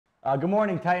Good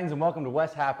morning, Titans, and welcome to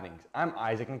West Happenings. I'm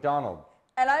Isaac McDonald.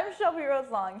 And I'm Shelby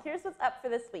Roselong. Here's what's up for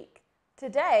this week.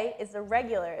 Today is a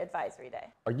regular advisory day.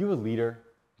 Are you a leader?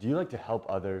 Do you like to help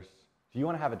others? Do you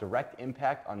want to have a direct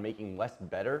impact on making West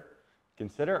better?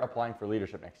 Consider applying for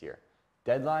leadership next year.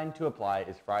 Deadline to apply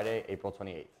is Friday, April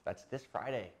 28th. That's this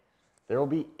Friday. There will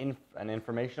be an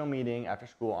informational meeting after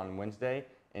school on Wednesday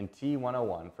in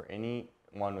T101 for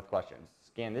anyone with questions.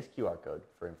 Scan this QR code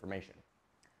for information.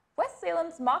 West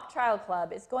Salem's Mock Trial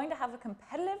Club is going to have a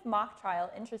competitive mock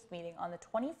trial interest meeting on the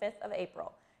 25th of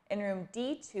April in room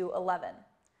D211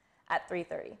 at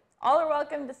 3:30. All are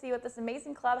welcome to see what this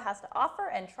amazing club has to offer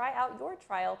and try out your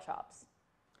trial chops.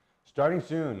 Starting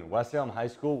soon, West Salem High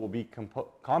School will be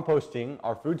composting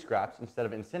our food scraps instead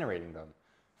of incinerating them.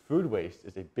 Food waste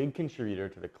is a big contributor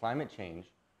to climate change,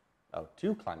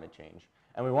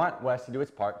 and we want West to do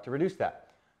its part to reduce that.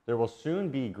 There will soon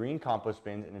be green compost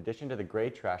bins in addition to the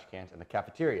gray trash cans in the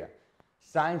cafeteria.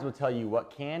 Signs will tell you what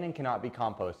can and cannot be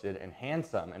composted, and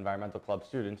handsome environmental club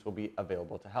students will be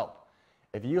available to help.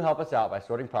 If you help us out by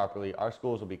sorting properly, our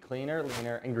schools will be cleaner,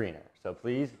 leaner, and greener. So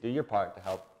please do your part to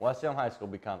help West Salem High School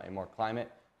become a more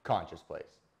climate-conscious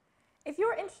place. If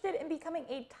you're interested in becoming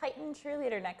a Titan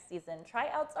cheerleader next season,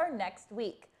 tryouts are next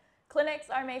week. Clinics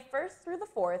are May 1st through the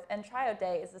 4th, and tryout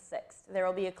day is the 6th. There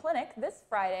will be a clinic this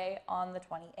Friday on the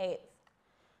 28th.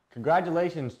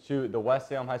 Congratulations to the West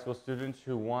Salem High School students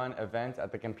who won events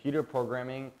at the Computer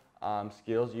Programming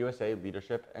Skills USA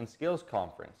Leadership and Skills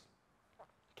Conference.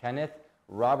 Kenneth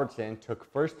Robertson took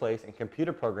first place in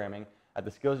computer programming at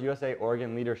the Skills USA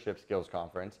Oregon Leadership Skills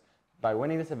Conference. By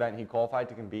winning this event, he qualified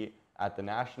to compete at the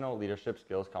National Leadership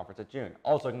Skills Conference at June.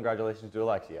 Also, congratulations to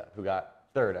Alexia, who got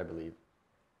third, I believe.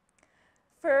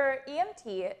 For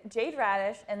EMT, Jade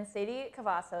Radish and Sadie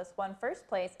Cavazos won first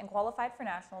place and qualified for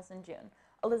nationals in June.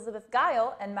 Elizabeth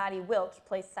Guile and Maddie Wilch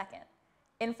placed second.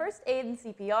 In first aid and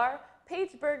CPR,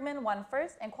 Paige Bergman won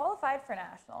first and qualified for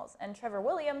nationals, and Trevor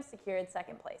Williams secured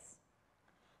second place.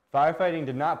 Firefighting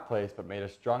did not place, but made a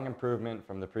strong improvement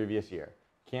from the previous year.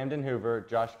 Camden Hoover,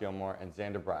 Josh Gilmore, and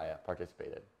Xander Brya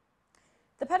participated.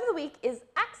 The pet of the week is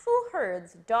Axel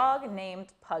Hurd's dog named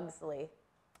Pugsley.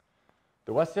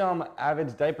 The West Salem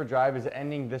Avid's diaper drive is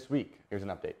ending this week. Here's an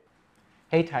update.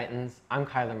 Hey Titans, I'm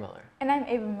Kyler Miller. And I'm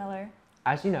Ava Miller.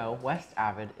 As you know, West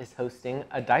Avid is hosting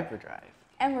a diaper drive.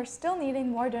 And we're still needing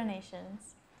more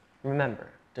donations. Remember,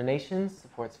 donations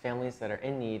supports families that are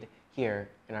in need here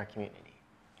in our community.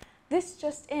 This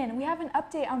just in, we have an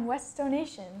update on West's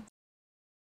donations.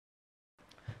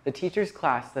 The teacher's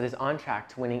class that is on track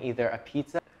to winning either a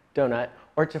pizza, donut,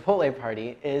 or Chipotle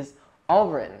party is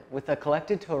Allbritton, with a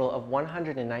collected total of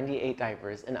 198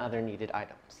 diapers and other needed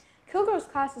items. Kilgore's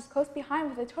class is close behind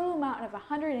with a total amount of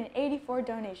 184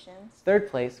 donations. Third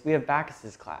place, we have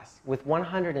Bacchus's class with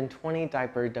 120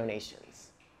 diaper donations.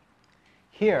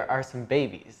 Here are some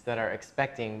babies that are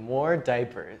expecting more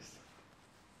diapers.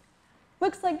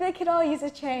 Looks like they could all use a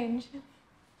change.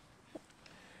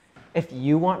 If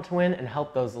you want to win and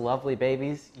help those lovely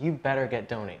babies, you better get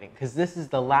donating, because this is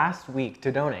the last week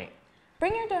to donate.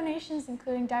 Bring your donations,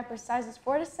 including diaper sizes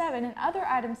 4 to 7 and other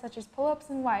items such as pull-ups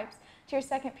and wipes, to your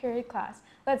second period class.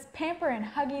 Let's pamper and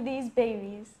huggy these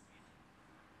babies.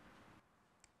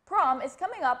 Prom is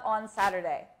coming up on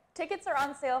Saturday. Tickets are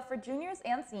on sale for juniors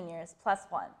and seniors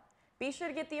 +1. Be sure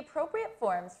to get the appropriate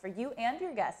forms for you and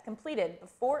your guests completed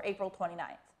before April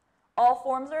 29th. All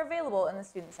forms are available in the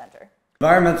Student Center.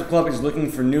 Environmental Club is looking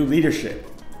for new leadership.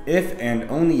 If and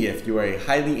only if you are a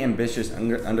highly ambitious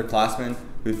underclassman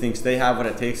who thinks they have what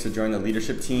it takes to join the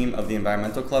leadership team of the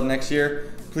Environmental Club next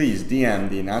year, please DM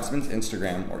the announcement's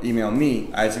Instagram or email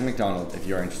me, Isaac McDonald, if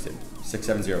you are interested.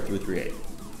 670-338.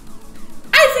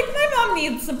 Isaac, my mom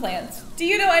needs some plants. Do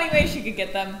you know any way she could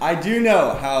get them? I do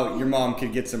know how your mom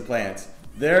could get some plants.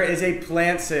 There is a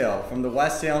plant sale from the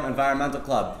West Salem Environmental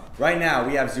Club. Right now,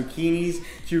 we have zucchinis,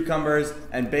 cucumbers,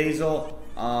 and basil,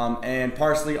 and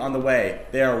parsley on the way.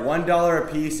 They are $1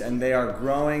 a piece, and they are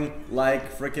growing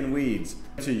like frickin' weeds.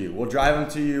 To you, we'll drive them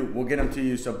to you. We'll get them to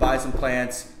you. So buy some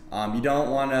plants. You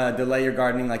don't want to delay your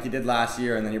gardening like you did last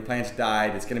year, and then your plants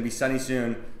died. It's gonna be sunny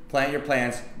soon. Plant your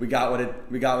plants. We got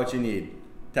what you need.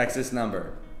 Text this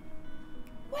number.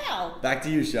 Wow. Back to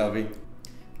you, Shelby.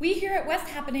 We here at West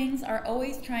Happenings are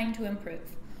always trying to improve.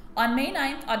 On May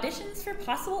 9th, auditions for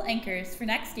possible anchors for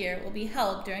next year will be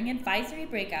held during advisory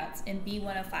breakouts in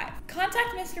B105.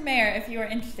 Contact Mr. Mayor if you are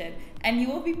interested, and you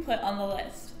will be put on the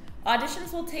list.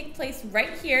 Auditions will take place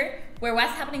right here, where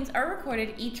West Happenings are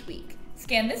recorded each week.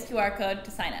 Scan this QR code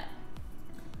to sign up.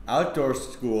 Outdoor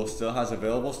School still has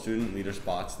available student leader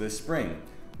spots this spring.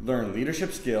 Learn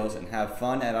leadership skills and have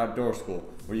fun at Outdoor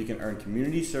School, where you can earn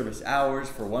community service hours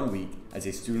for 1 week as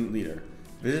a student leader.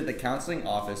 Visit the counseling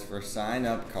office for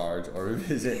sign-up cards or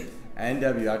visit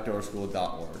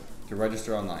nwoutdoorschool.org to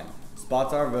register online.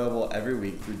 Spots are available every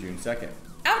week through June 2nd.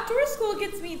 Outdoor school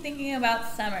gets me thinking about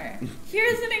summer.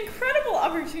 Here's an incredible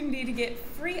opportunity to get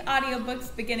free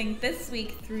audiobooks beginning this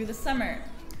week through the summer.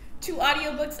 2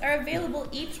 audiobooks are available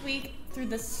each week through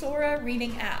the Sora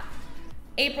Reading app.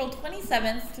 April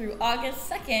 27th through August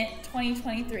 2nd,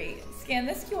 2023. Scan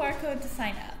this QR code to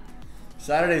sign up.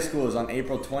 Saturday school is on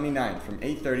April 29th from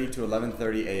 8:30 to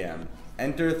 11:30 a.m.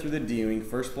 Enter through the D-Wing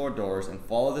first floor doors and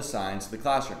follow the signs to the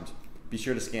classrooms. Be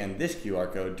sure to scan this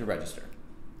QR code to register.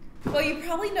 Well, you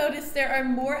probably noticed there are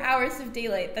more hours of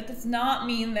daylight. That does not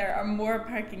mean there are more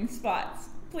parking spots.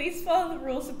 Please follow the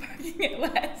rules of parking at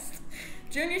West.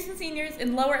 Juniors and seniors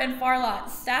in lower and far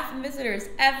lots, staff and visitors,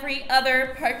 every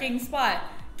other parking spot.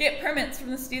 Get permits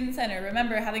from the Student Center.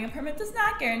 Remember, having a permit does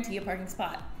not guarantee a parking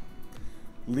spot.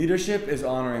 Leadership is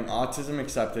honoring Autism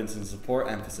Acceptance and Support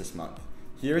Emphasis Month.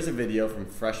 Here is a video from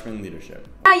Freshman Leadership.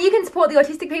 How you can support the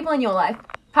autistic people in your life.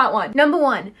 Part 1. Number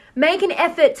 1, make an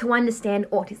effort to understand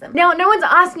autism. Now, no one's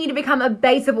asking you to become a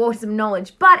base of autism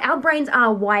knowledge, but our brains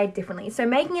are wired differently, so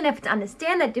making an effort to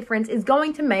understand that difference is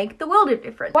going to make the world of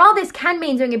difference. While this can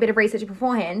mean doing a bit of research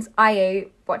beforehand, i.e.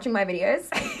 watching my videos,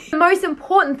 the most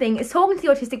important thing is talking to the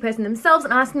autistic person themselves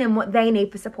and asking them what they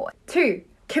need for support. 2,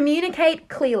 communicate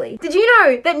clearly. Did you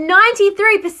know that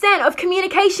 93% of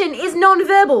communication is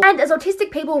non-verbal? And as autistic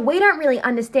people, we don't really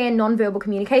understand non-verbal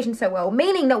communication so well,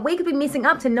 meaning that we could be missing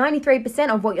up to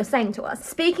 93% of what you're saying to us.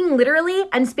 Speaking literally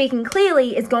and speaking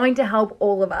clearly is going to help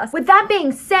all of us. With that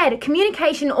being said,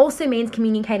 communication also means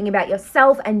communicating about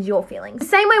yourself and your feelings. The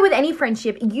same way with any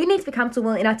friendship, you need to be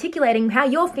comfortable in articulating how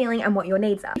you're feeling and what your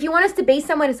needs are. If you want us to be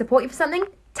somewhere to support you for something,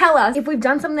 tell us. If we've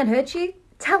done something that hurts you,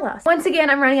 tell us. Once again,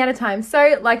 I'm running out of time,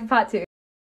 so like part 2.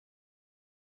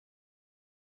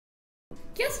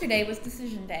 Yesterday was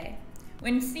decision day,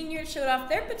 when seniors showed off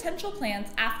their potential plans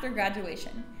after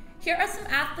graduation. Here are some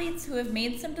athletes who have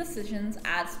made some decisions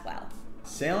as well.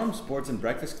 Salem Sports and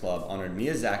Breakfast Club honored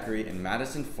Mia Zachary and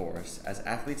Madison Forrest as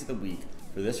Athletes of the Week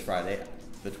for this Friday,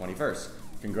 the 21st.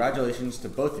 Congratulations to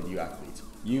both of you athletes.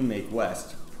 You make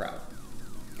West proud.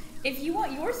 If you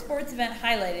want your sports event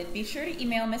highlighted, be sure to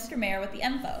email Mr. Mayor with the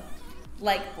info,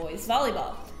 like boys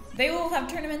volleyball. They will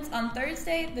have tournaments on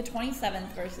Thursday, the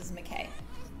 27th versus McKay.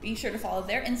 Be sure to follow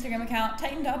their Instagram account,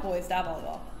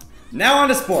 titan.boys.volleyball. Now on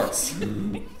to sports.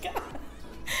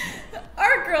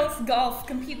 Our girls golf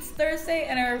competes Thursday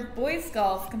and our boys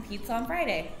golf competes on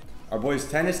Friday. Our boys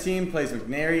tennis team plays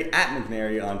McNary at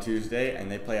McNary on Tuesday and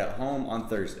they play at home on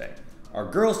Thursday. Our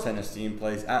girls tennis team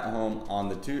plays at home on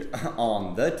the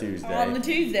Tuesday.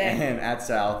 And at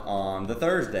South on the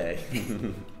Thursday.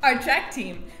 Our track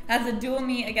team has a dual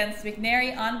meet against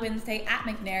McNary on Wednesday at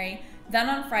McNary. Then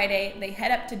on Friday, they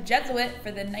head up to Jesuit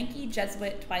for the Nike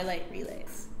Jesuit Twilight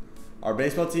Relays. Our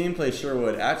baseball team plays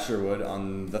Sherwood at Sherwood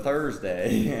on the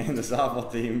Thursday. And the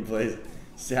softball team plays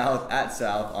South at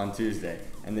South on Tuesday.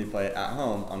 And they play at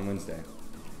home on Wednesday.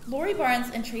 Lori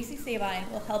Barnes and Tracy Sabine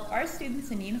will help our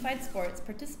students in Unified Sports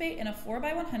participate in a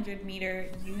 4x100 meter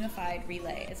unified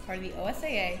relay as part of the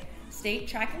OSAA State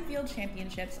Track and Field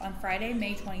Championships on Friday,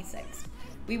 May 26th.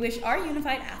 We wish our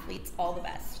Unified athletes all the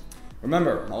best.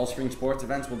 Remember, all spring sports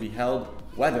events will be held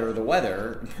whether the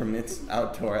weather permits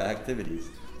outdoor activities.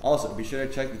 Also, be sure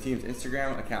to check the team's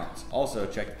Instagram accounts. Also,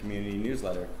 check the community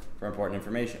newsletter for important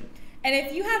information. And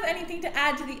if you have anything to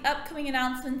add to the upcoming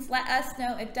announcements, let us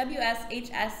know at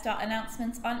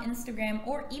wshs.announcements on Instagram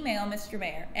or email Mr.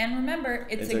 Mayor. And remember,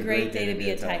 it's a great day to be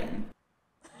a Titan.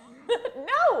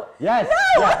 No! Yes!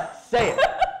 No! Yes! Say it!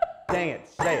 Dang it,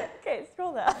 say it. Okay,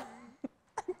 scroll down.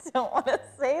 I don't want to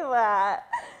say that.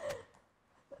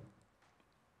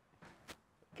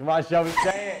 Come on, Shelby,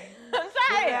 say it. I'm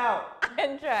trying. Get it out.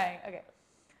 I'm trying. Okay.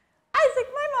 Isaac,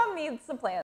 my mom needs some plants.